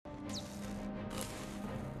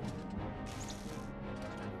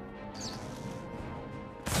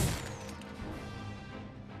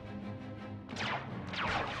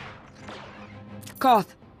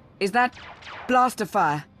Koth, is that blaster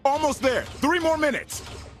fire? Almost there. 3 more minutes.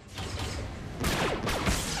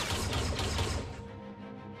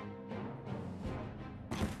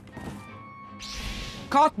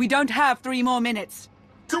 Koth, we don't have 3 more minutes.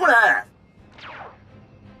 2.5.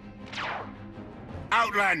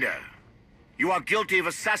 Outlander, you are guilty of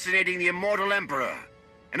assassinating the Immortal Emperor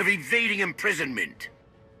and of evading imprisonment.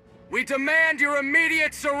 We demand your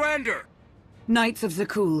immediate surrender! Knights of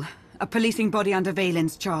Zakul, a policing body under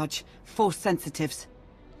Valen's charge. Force sensitives.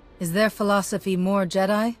 Is their philosophy more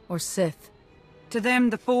Jedi or Sith? To them,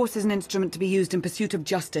 the Force is an instrument to be used in pursuit of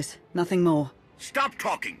justice, nothing more. Stop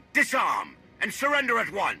talking, disarm, and surrender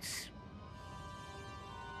at once.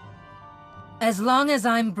 As long as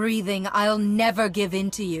I'm breathing, I'll never give in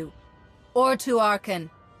to you. Or to Arkan.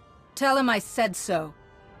 Tell him I said so.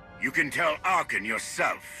 You can tell Arkan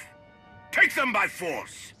yourself. Take them by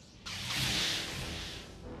force!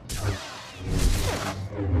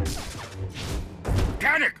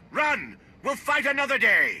 Panic! Run! We'll fight another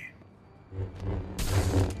day!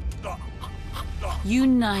 You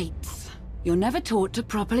knights, you're never taught to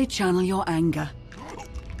properly channel your anger.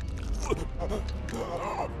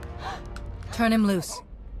 Turn him loose.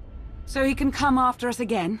 So he can come after us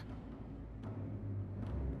again?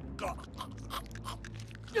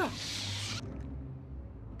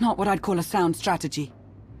 Not what I'd call a sound strategy.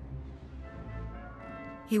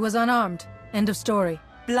 He was unarmed. End of story.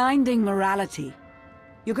 Blinding morality.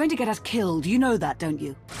 You're going to get us killed, you know that, don't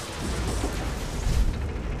you?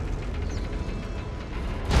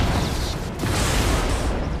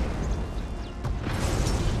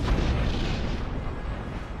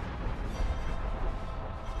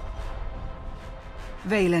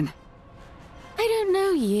 Valen. I don't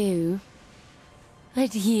know you.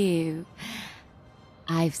 But you...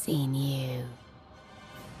 I've seen you.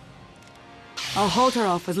 I'll hold her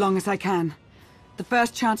off as long as I can. The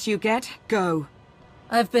first chance you get, go.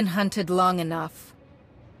 I've been hunted long enough.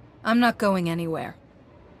 I'm not going anywhere.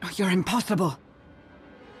 Oh, you're impossible.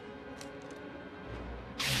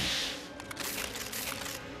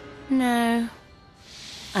 No.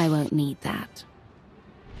 I won't need that.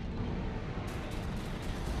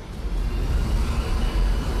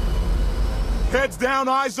 Heads down,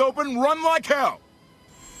 eyes open, run like hell!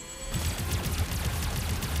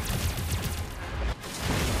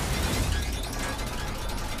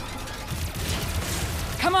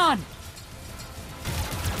 Come on!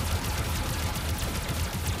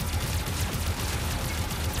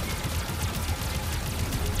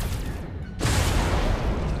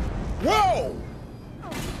 Whoa!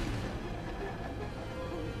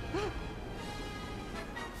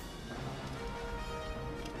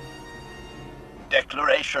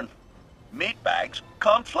 Declaration. Meatbags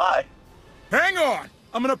can't fly. Hang on!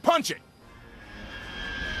 I'm gonna punch it!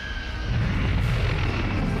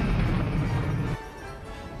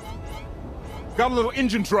 Got a little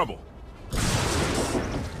engine trouble.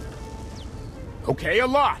 Okay, a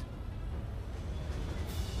lot.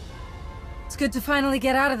 It's good to finally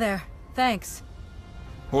get out of there. Thanks.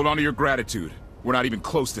 Hold on to your gratitude. We're not even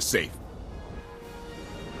close to safe.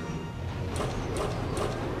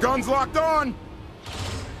 Guns locked on!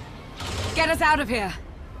 Get us out of here!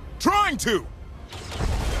 Trying to!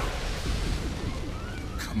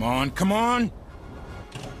 Come on, come on!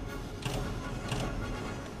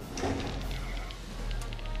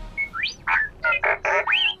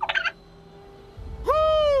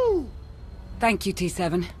 Woo! Thank you,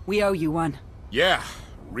 T7. We owe you one. Yeah,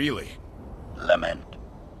 really. Lament.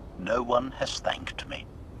 No one has thanked me.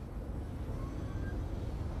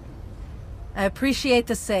 I appreciate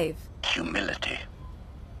the save. Humility.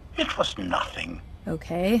 It was nothing.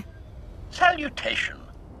 Okay. Salutation.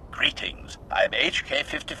 Greetings. I'm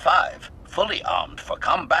HK-55, fully armed for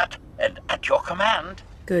combat and at your command.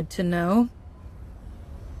 Good to know.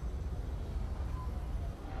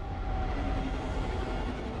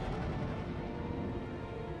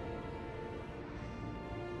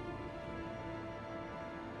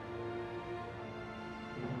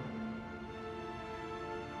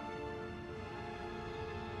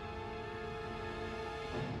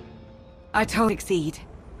 I told Exceed.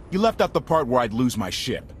 You left out the part where I'd lose my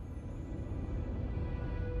ship.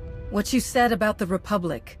 What you said about the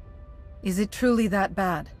Republic, is it truly that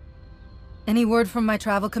bad? Any word from my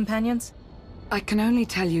travel companions? I can only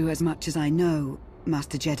tell you as much as I know,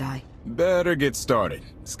 Master Jedi. Better get started.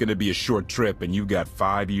 It's gonna be a short trip and you've got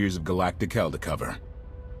 5 years of galactic hell to cover.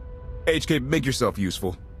 HK, make yourself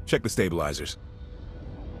useful. Check the stabilizers.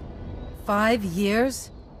 5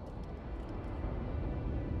 years?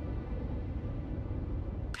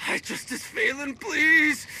 Justice Phelan,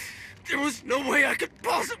 please! There was no way I could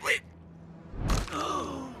possibly...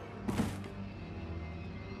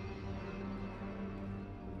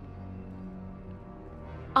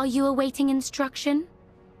 Are you awaiting instruction?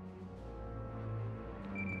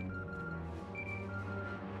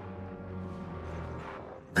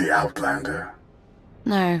 The Outlander?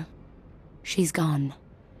 No. She's gone.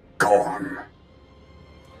 Gone.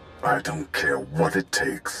 I don't care what it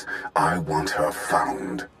takes. I want her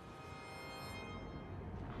found.